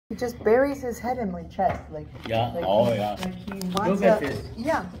He just buries his head in my chest, like. Yeah. Like Oh he, yeah. Like he wants Look at this.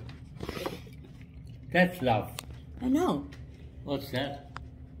 Yeah. That's love. I know. What's that?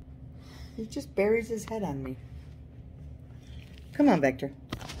 He just buries his head on me. Come on, Wächter.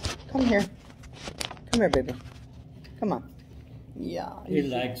 Come here. Come here, baby. Come on. Yeah. He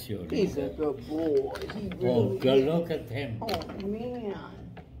likes you. He's a good boy. He really Oh, girl, look at him. Oh man.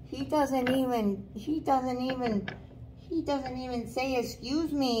 He doesn't even say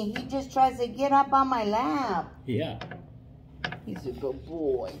excuse me. He just tries to get up on my lap. Yeah. He's a good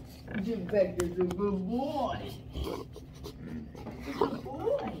boy. Wächter's a good boy. He's a good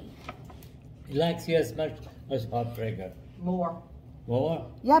boy. He likes you as much as Heartbreaker. More. More?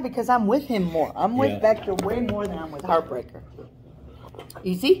 Yeah, because I'm with him more. I'm with Wächter way more than I'm with Heartbreaker.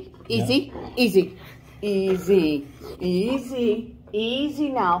 Easy, easy, easy, easy, easy, easy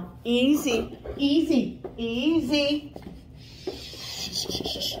now. Easy, easy, easy.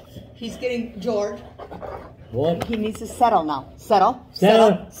 He's getting George. What? He needs to settle now. Settle,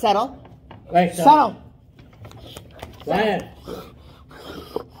 Settle. settle, settle, Right, settle. Quiet.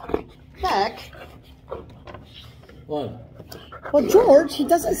 Heck. What? Well, George, he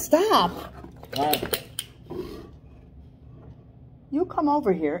doesn't stop. What? You come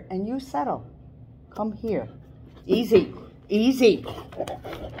over here and you settle. Come here. Easy, easy,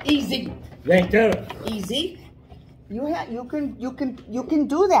 easy, Wächter. easy. You can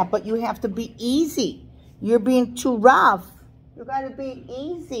do that, but you have to be easy. You're being too rough. You got to be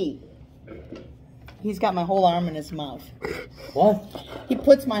easy. He's got my whole arm in his mouth. What? He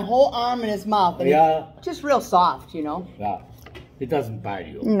puts my whole arm in his mouth. And Yeah. Just real soft, you know. Yeah. He doesn't bite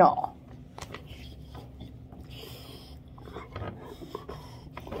you. No.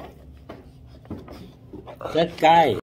 That guy.